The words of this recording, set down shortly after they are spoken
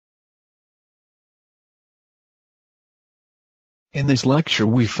In this lecture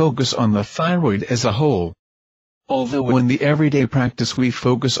we focus on the thyroid as a whole. Although in the everyday practice we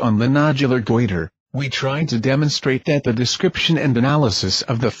focus on the nodular goiter, we try to demonstrate that the description and analysis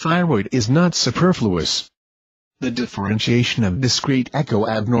of the thyroid is not superfluous. The differentiation of discrete echo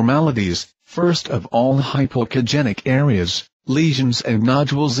abnormalities, first of all hypoechogenic areas, lesions and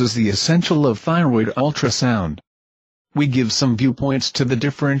nodules, is the essential of thyroid ultrasound. We give some viewpoints to the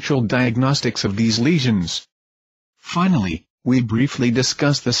differential diagnostics of these lesions. Finally, we briefly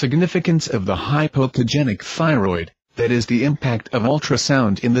discuss the significance of the hypoechogenic thyroid, that is the impact of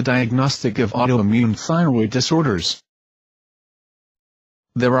ultrasound in the diagnostic of autoimmune thyroid disorders.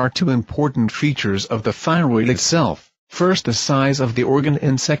 There are two important features of the thyroid itself, first the size of the organ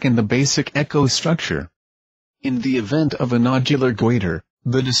and second the basic echo structure. In the event of a nodular goiter,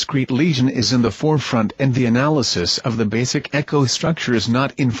 the discrete lesion is in the forefront and the analysis of the basic echo structure is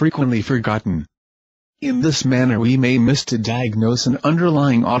not infrequently forgotten. In this manner we may miss to diagnose an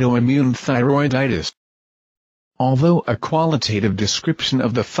underlying autoimmune thyroiditis. Although a qualitative description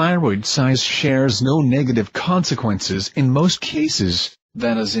of the thyroid size shares no negative consequences in most cases,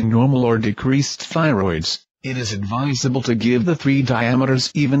 that is in normal or decreased thyroids, it is advisable to give the 3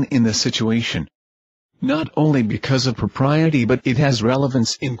 diameters even in this situation. Not only because of propriety but it has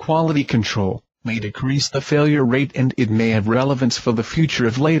relevance in quality control, may decrease the failure rate, and it may have relevance for the future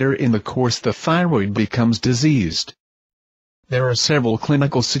if later in the course the thyroid becomes diseased. There are several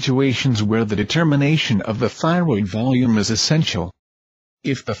clinical situations where the determination of the thyroid volume is essential.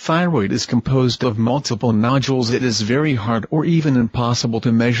 If the thyroid is composed of multiple nodules, it is very hard or even impossible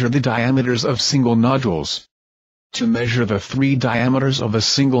to measure the diameters of single nodules. To measure the 3 diameters of a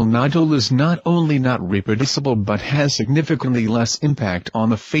single nodule is not only not reproducible but has significantly less impact on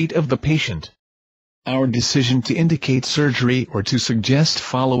the fate of the patient. Our decision to indicate surgery or to suggest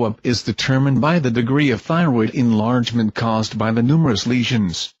follow-up is determined by the degree of thyroid enlargement caused by the numerous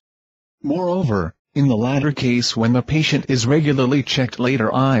lesions. Moreover, in the latter case, when the patient is regularly checked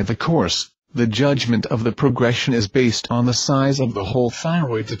later in the course, the judgment of the progression is based on the size of the whole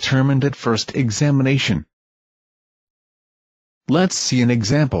thyroid determined at first examination. Let's see an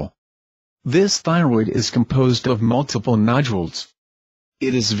example. This thyroid is composed of multiple nodules.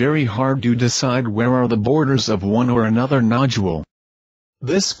 It is very hard to decide where are the borders of one or another nodule.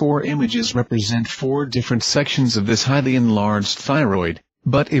 These 4 images represent 4 different sections of this highly enlarged thyroid,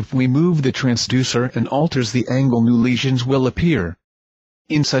 but if we move the transducer and alters the angle, new lesions will appear.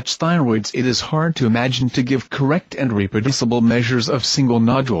 In such thyroids it is hard to imagine to give correct and reproducible measures of single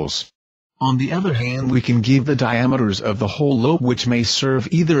nodules. On the other hand, we can give the diameters of the whole lobe, which may serve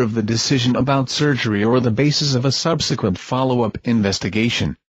either of the decision about surgery or the basis of a subsequent follow-up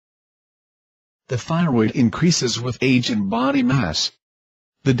investigation. The thyroid increases with age and body mass.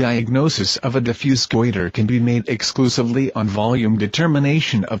 The diagnosis of a diffuse goiter can be made exclusively on volume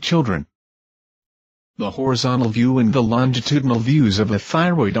determination of children. The horizontal view and the longitudinal views of the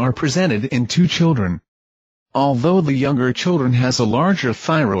thyroid are presented in 2 children. Although the younger children has a larger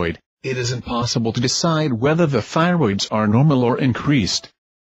thyroid, it is impossible to decide whether the thyroids are normal or increased.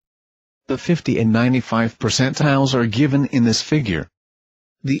 The 50 and 95 percentiles are given in this figure.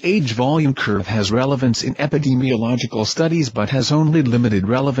 The age volume curve has relevance in epidemiological studies but has only limited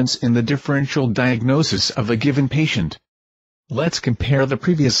relevance in the differential diagnosis of a given patient. Let's compare the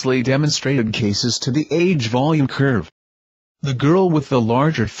previously demonstrated cases to the age volume curve. The girl with the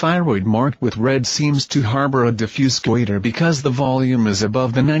larger thyroid marked with red seems to harbor a diffuse goiter because the volume is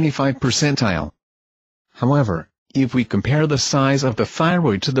above the 95 percentile. However, if we compare the size of the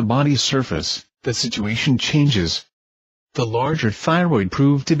thyroid to the body surface, the situation changes. The larger thyroid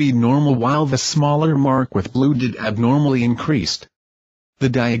proved to be normal while the smaller mark with blue did abnormally increased. The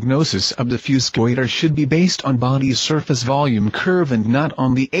diagnosis of diffuse goiter should be based on body surface volume curve and not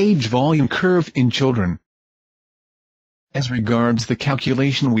on the age volume curve in children. As regards the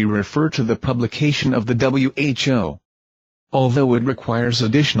calculation, we refer to the publication of the WHO. Although it requires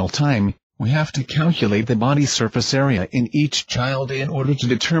additional time, we have to calculate the body surface area in each child in order to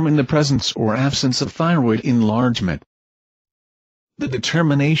determine the presence or absence of thyroid enlargement. The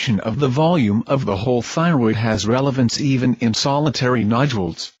determination of the volume of the whole thyroid has relevance even in solitary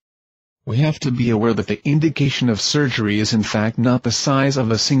nodules. We have to be aware that the indication of surgery is in fact not the size of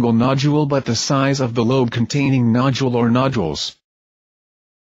a single nodule but the size of the lobe containing nodule or nodules.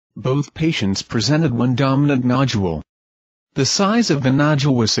 Both patients presented one dominant nodule. The size of the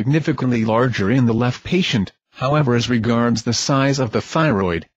nodule was significantly larger in the left patient, however as regards the size of the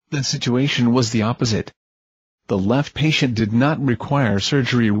thyroid, the situation was the opposite. The left patient did not require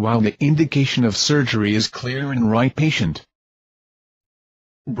surgery while the indication of surgery is clear in right patient.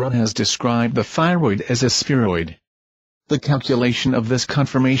 Brun has described the thyroid as a spheroid. The calculation of this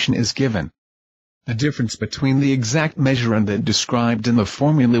conformation is given. The difference between the exact measure and that described in the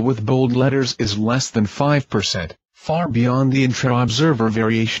formula with bold letters is less than 5%, far beyond the intra-observer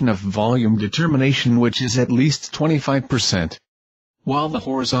variation of volume determination, which is at least 25%. While the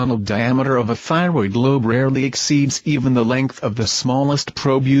horizontal diameter of a thyroid lobe rarely exceeds even the length of the smallest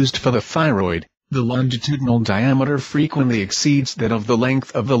probe used for the thyroid, the longitudinal diameter frequently exceeds that of the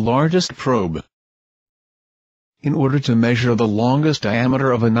length of the largest probe. In order to measure the longest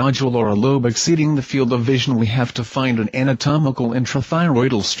diameter of a nodule or a lobe exceeding the field of vision, we have to find an anatomical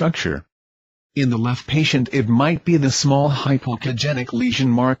intrathyroidal structure. In the left patient, it might be the small hypoechogenic lesion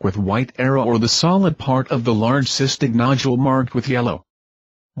marked with white arrow or the solid part of the large cystic nodule marked with yellow.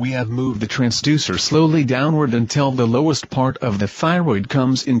 We have moved the transducer slowly downward until the lowest part of the thyroid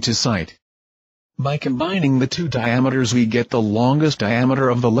comes into sight. By combining the two diameters we get the longest diameter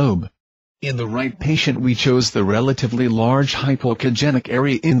of the lobe. In the right patient we chose the relatively large hypoechogenic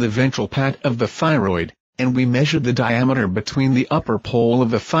area in the ventral part of the thyroid, and we measured the diameter between the upper pole of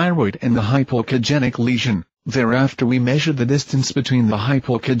the thyroid and the hypoechogenic lesion. Thereafter we measured the distance between the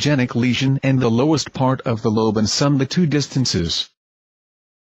hypoechogenic lesion and the lowest part of the lobe and summed the two distances.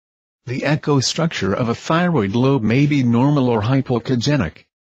 The echo structure of a thyroid lobe may be normal or hypoechogenic.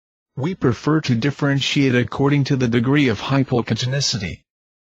 We prefer to differentiate according to the degree of hypoechogenicity.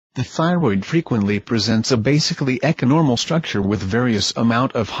 The thyroid frequently presents a basically echonormal structure with various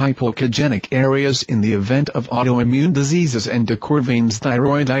amount of hypoechogenic areas in the event of autoimmune diseases and de Quervain's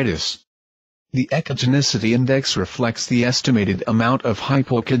thyroiditis. The echogenicity index reflects the estimated amount of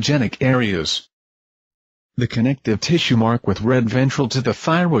hypoechogenic areas. The connective tissue marked with red ventral to the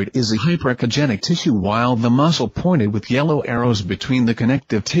thyroid is a hyperechogenic tissue, while the muscle pointed with yellow arrows between the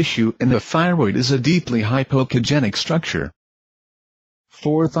connective tissue and the thyroid is a deeply hypoechogenic structure.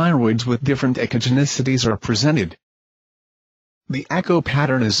 4 thyroids with different echogenicities are presented. The echo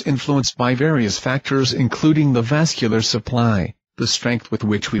pattern is influenced by various factors including the vascular supply, the strength with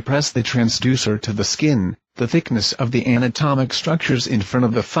which we press the transducer to the skin, the thickness of the anatomic structures in front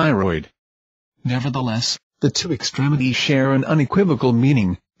of the thyroid. Nevertheless, the two extremities share an unequivocal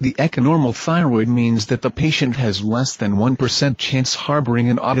meaning. The echonormal thyroid means that the patient has less than 1% chance harboring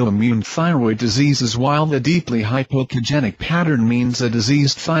an autoimmune thyroid diseases, while the deeply hypoechogenic pattern means a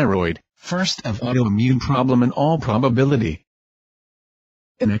diseased thyroid, first of autoimmune problem in all probability.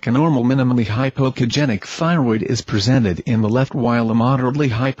 An echonormal minimally hypoechogenic thyroid is presented in the left while a moderately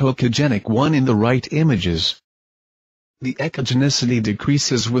hypoechogenic one in the right images. The echogenicity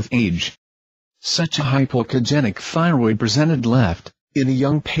decreases with age. Such a hypoechogenic thyroid presented left, in a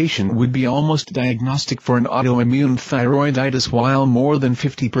young patient would be almost diagnostic for an autoimmune thyroiditis, while more than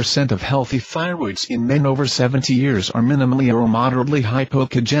 50% of healthy thyroids in men over 70 years are minimally or moderately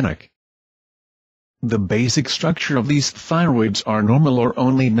hypoechogenic. The basic structure of these thyroids are normal or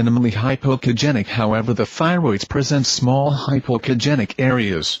only minimally hypoechogenic, however the thyroids present small hypoechogenic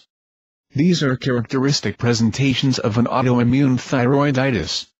areas. These are characteristic presentations of an autoimmune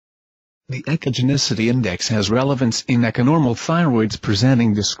thyroiditis. The echogenicity index has relevance in echonormal thyroids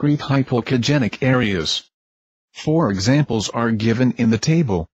presenting discrete hypoechogenic areas. 4 examples are given in the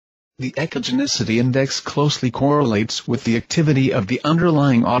table. The echogenicity index closely correlates with the activity of the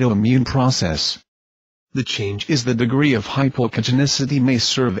underlying autoimmune process. The change is the degree of hypoechogenicity may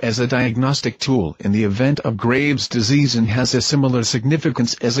serve as a diagnostic tool in the event of Graves' disease and has a similar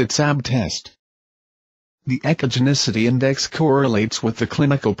significance as its AB test. The echogenicity index correlates with the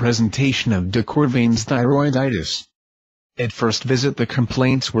clinical presentation of de Quervain's thyroiditis. At first visit the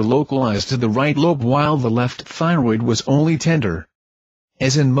complaints were localized to the right lobe while the left thyroid was only tender.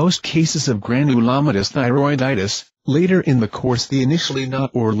 As in most cases of granulomatous thyroiditis, later in the course the initially not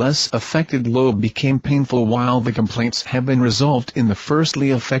or less affected lobe became painful while the complaints have been resolved in the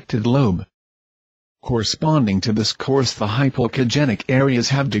firstly affected lobe. Corresponding to this course, the hypoechogenic areas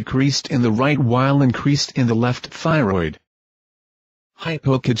have decreased in the right while increased in the left thyroid.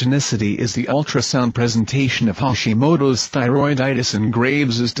 Hypoechogenicity is the ultrasound presentation of Hashimoto's thyroiditis and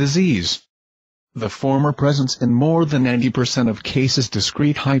Graves' disease. The former presents in more than 90% of cases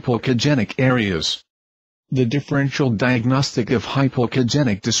discrete hypoechogenic areas. The differential diagnostic of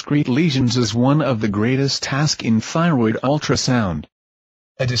hypoechogenic discrete lesions is one of the greatest tasks in thyroid ultrasound.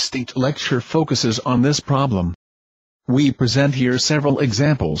 A distinct lecture focuses on this problem. We present here several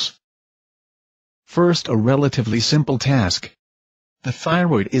examples. First, a relatively simple task. The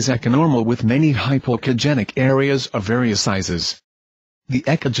thyroid is echonormal with many hypoechogenic areas of various sizes. The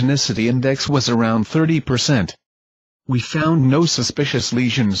echogenicity index was around 30%. We found no suspicious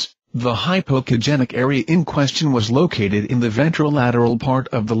lesions. The hypoechogenic area in question was located in the ventrolateral part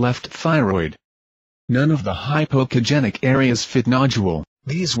of the left thyroid. None of the hypoechogenic areas fit nodule.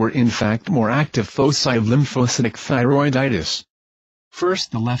 These were in fact more active foci of lymphocytic thyroiditis.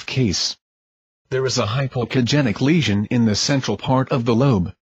 First, the left case. There is a hypoechogenic lesion in the central part of the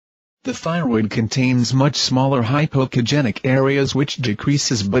lobe. The thyroid contains much smaller hypoechogenic areas which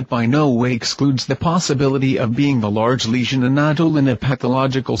decreases but by no way excludes the possibility of being the large lesion a nodule in a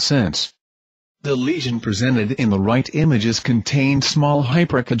pathological sense. The lesion presented in the right images contained small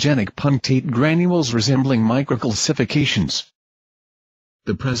hyperechogenic punctate granules resembling microcalcifications.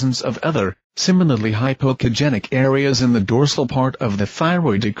 The presence of other, similarly hypoechogenic areas in the dorsal part of the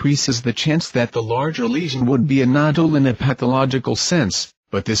thyroid decreases the chance that the larger lesion would be a nodule in a pathological sense,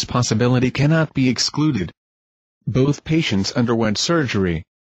 but this possibility cannot be excluded. Both patients underwent surgery.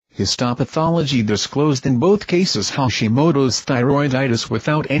 Histopathology disclosed in both cases Hashimoto's thyroiditis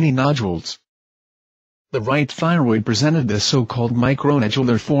without any nodules. The right thyroid presented the so-called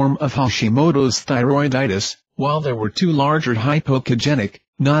micronodular form of Hashimoto's thyroiditis, while there were two larger hypoechogenic,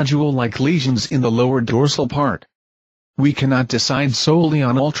 nodule-like lesions in the lower dorsal part. We cannot decide solely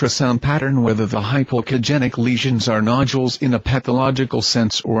on ultrasound pattern whether the hypoechogenic lesions are nodules in a pathological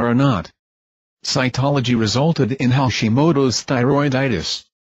sense or are not. Cytology resulted in Hashimoto's thyroiditis.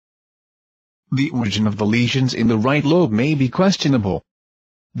 The origin of the lesions in the right lobe may be questionable.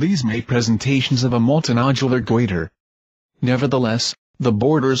 These may be presentations of a multinodular goiter. Nevertheless, the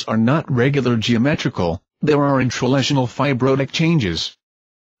borders are not regular geometrical, there are intralesional fibrotic changes.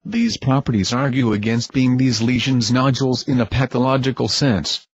 These properties argue against being these lesions nodules in a pathological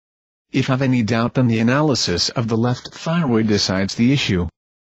sense. If have any doubt, then the analysis of the left thyroid decides the issue.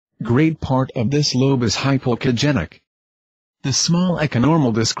 Great part of this lobe is hypoechogenic. The small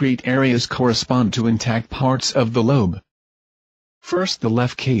echonormal discrete areas correspond to intact parts of the lobe. First, the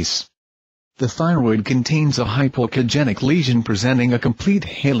left case. The thyroid contains a hypoechogenic lesion presenting a complete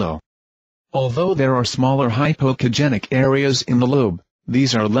halo. Although there are smaller hypoechogenic areas in the lobe,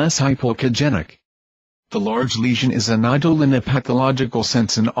 these are less hypoechogenic. The large lesion is a nodule in a pathological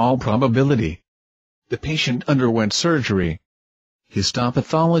sense in all probability. The patient underwent surgery.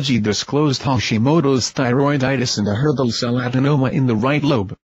 Histopathology disclosed Hashimoto's thyroiditis and a Hürthle cell adenoma in the right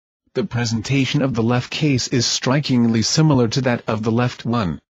lobe. The presentation of the left case is strikingly similar to that of the left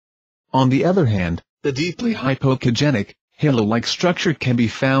one. On the other hand, the deeply hypoechogenic, halo-like structure can be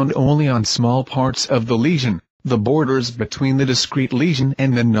found only on small parts of the lesion. The borders between the discrete lesion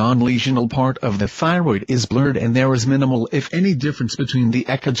and the non-lesional part of the thyroid is blurred and there is minimal if any difference between the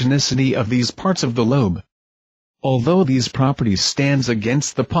echogenicity of these parts of the lobe. Although these properties stands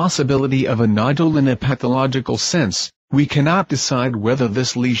against the possibility of a nodule in a pathological sense, we cannot decide whether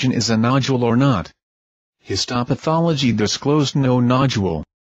this lesion is a nodule or not. Histopathology disclosed no nodule.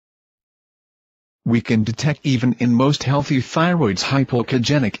 We can detect even in most healthy thyroids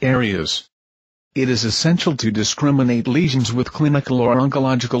hypoechogenic areas. It is essential to discriminate lesions with clinical or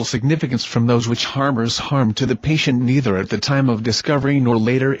oncological significance from those which harbors harm to the patient neither at the time of discovery nor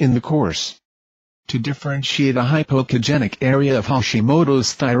later in the course. To differentiate a hypoechogenic area of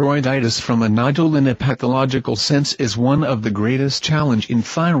Hashimoto's thyroiditis from a nodule in a pathological sense is one of the greatest challenge in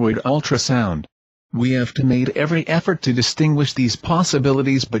thyroid ultrasound. We have to make every effort to distinguish these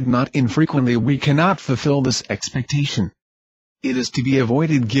possibilities, but not infrequently we cannot fulfill this expectation. It is to be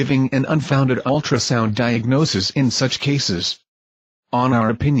avoided giving an unfounded ultrasound diagnosis in such cases. On our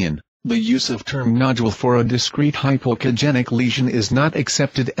opinion, the use of term nodule for a discrete hypoechogenic lesion is not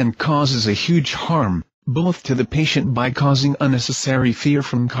accepted and causes a huge harm, both to the patient by causing unnecessary fear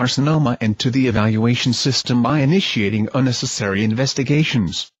from carcinoma and to the evaluation system by initiating unnecessary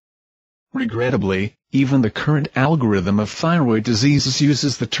investigations. Regrettably, even the current algorithm of thyroid diseases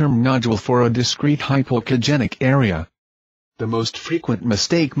uses the term nodule for a discrete hypoechogenic area. The most frequent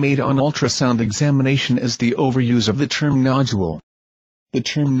mistake made on ultrasound examination is the overuse of the term nodule. The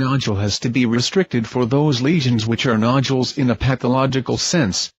term nodule has to be restricted for those lesions which are nodules in a pathological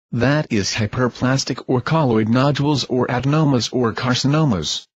sense, that is hyperplastic or colloid nodules or adenomas or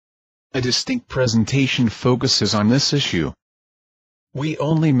carcinomas. A distinct presentation focuses on this issue. We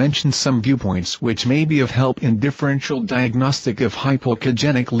only mention some viewpoints which may be of help in differential diagnostic of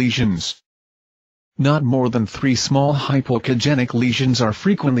hypoechogenic lesions. Not more than 3 small hypoechogenic lesions are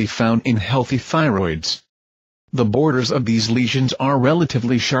frequently found in healthy thyroids. The borders of these lesions are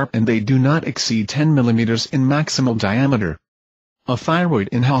relatively sharp and they do not exceed 10 mm in maximal diameter. A thyroid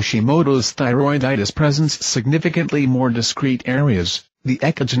in Hashimoto's thyroiditis presents significantly more discrete areas, the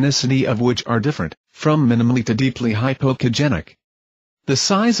echogenicity of which are different, from minimally to deeply hypoechogenic. The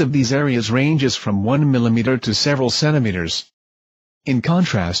size of these areas ranges from 1 mm to several centimeters. In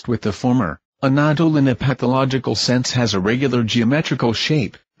contrast with the former, a nodule in a pathological sense has a regular geometrical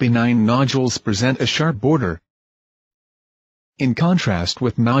shape, benign nodules present a sharp border. In contrast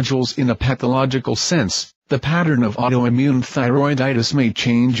with nodules in a pathological sense, the pattern of autoimmune thyroiditis may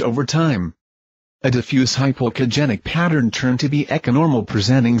change over time. A diffuse hypoechogenic pattern turned to be echonormal,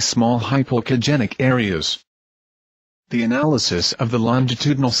 presenting small hypoechogenic areas. The analysis of the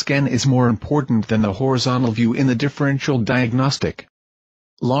longitudinal scan is more important than the horizontal view in the differential diagnostic.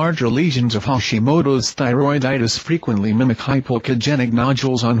 Larger lesions of Hashimoto's thyroiditis frequently mimic hypoechogenic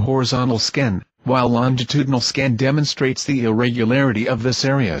nodules on horizontal scan, while longitudinal scan demonstrates the irregularity of these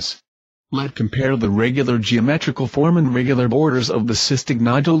areas. Let's compare the regular geometrical form and regular borders of the cystic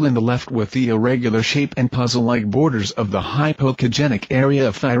nodule in the left with the irregular shape and puzzle-like borders of the hypoechogenic area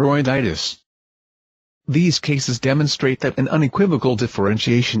of thyroiditis. These cases demonstrate that an unequivocal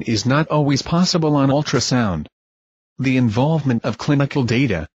differentiation is not always possible on ultrasound. The involvement of clinical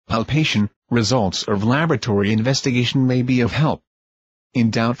data, palpation, results of laboratory investigation may be of help.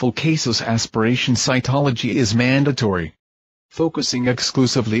 In doubtful cases, aspiration cytology is mandatory. Focusing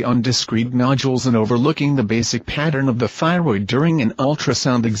exclusively on discrete nodules and overlooking the basic pattern of the thyroid during an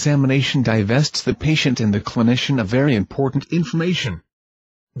ultrasound examination divests the patient and the clinician of very important information.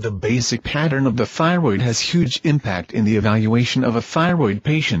 The basic pattern of the thyroid has huge impact in the evaluation of a thyroid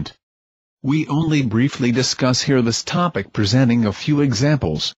patient. We only briefly discuss here this topic, presenting a few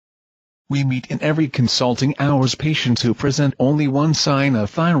examples. We meet in every consulting hours patients who present only one sign of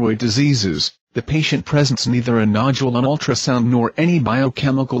thyroid diseases. The patient presents neither a nodule on ultrasound nor any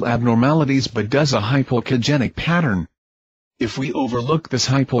biochemical abnormalities but does a hypoechogenic pattern. If we overlook this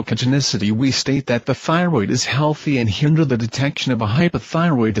hypoechogenicity, we state that the thyroid is healthy and hinder the detection of a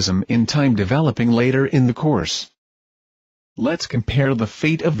hypothyroidism in time developing later in the course. Let's compare the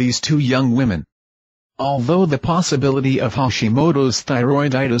fate of these two young women. Although the possibility of Hashimoto's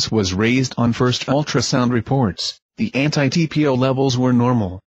thyroiditis was raised on first ultrasound reports, the anti-TPO levels were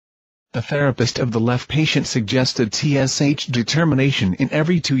normal. The therapist of the left patient suggested TSH determination in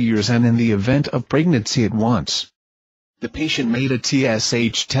every 2 years and in the event of pregnancy at once. The patient made a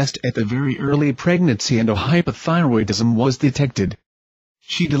TSH test at the very early pregnancy and a hypothyroidism was detected.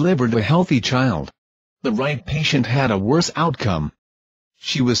 She delivered a healthy child. The right patient had a worse outcome.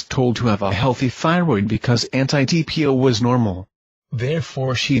 She was told to have a healthy thyroid because anti-TPO was normal.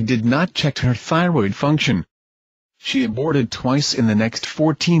 Therefore she did not check her thyroid function. She aborted twice in the next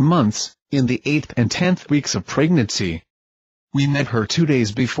 14 months, in the 8th and 10th weeks of pregnancy. We met her 2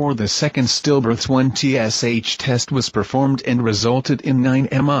 days before the second stillbirths when TSH test was performed and resulted in 9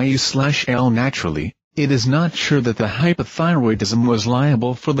 MIU/L naturally. It is not sure that the hypothyroidism was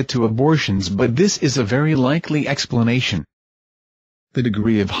liable for the 2 abortions, but this is a very likely explanation. The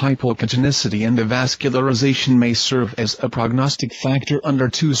degree of hypoechogenicity and the vascularization may serve as a prognostic factor under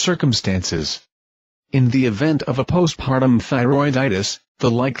 2 circumstances. In the event of a postpartum thyroiditis,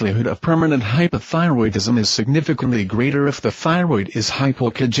 the likelihood of permanent hypothyroidism is significantly greater if the thyroid is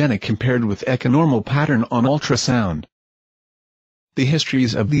hypoechogenic compared with echonormal pattern on ultrasound. The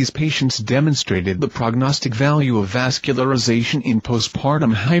histories of these patients demonstrated the prognostic value of vascularization in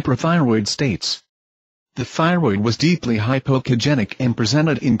postpartum hyperthyroid states. The thyroid was deeply hypoechogenic and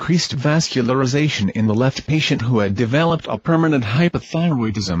presented increased vascularization in the left patient who had developed a permanent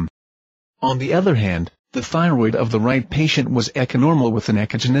hypothyroidism. On the other hand, the thyroid of the right patient was echonormal with an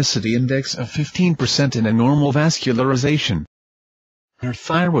echogenicity index of 15% and a normal vascularization. Her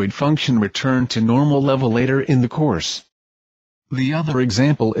thyroid function returned to normal level later in the course. The other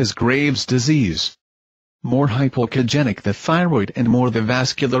example is Graves' disease. More hypoechogenic the thyroid and more the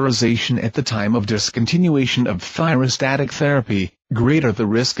vascularization at the time of discontinuation of thyrostatic therapy, greater the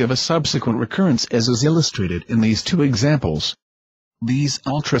risk of a subsequent recurrence, as is illustrated in these 2 examples. These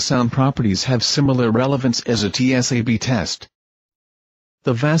ultrasound properties have similar relevance as a TSAB test.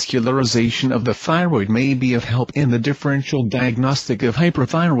 The vascularization of the thyroid may be of help in the differential diagnostic of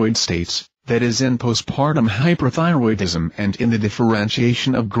hyperthyroid states, that is in postpartum hyperthyroidism, and in the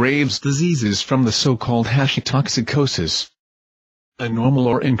differentiation of Graves' diseases from the so-called hashitoxicosis. A normal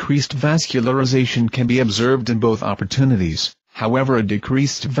or increased vascularization can be observed in both opportunities. However, a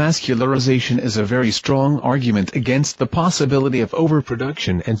decreased vascularization is a very strong argument against the possibility of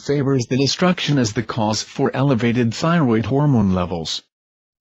overproduction and favors the destruction as the cause for elevated thyroid hormone levels.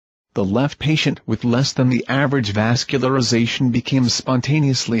 The left patient with less than the average vascularization became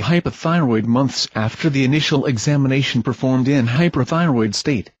spontaneously hypothyroid months after the initial examination performed in hyperthyroid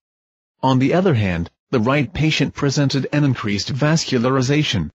state. On the other hand, the right patient presented an increased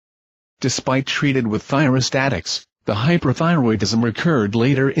vascularization. Despite treated with thyrostatics, the hyperthyroidism recurred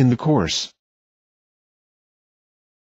later in the course.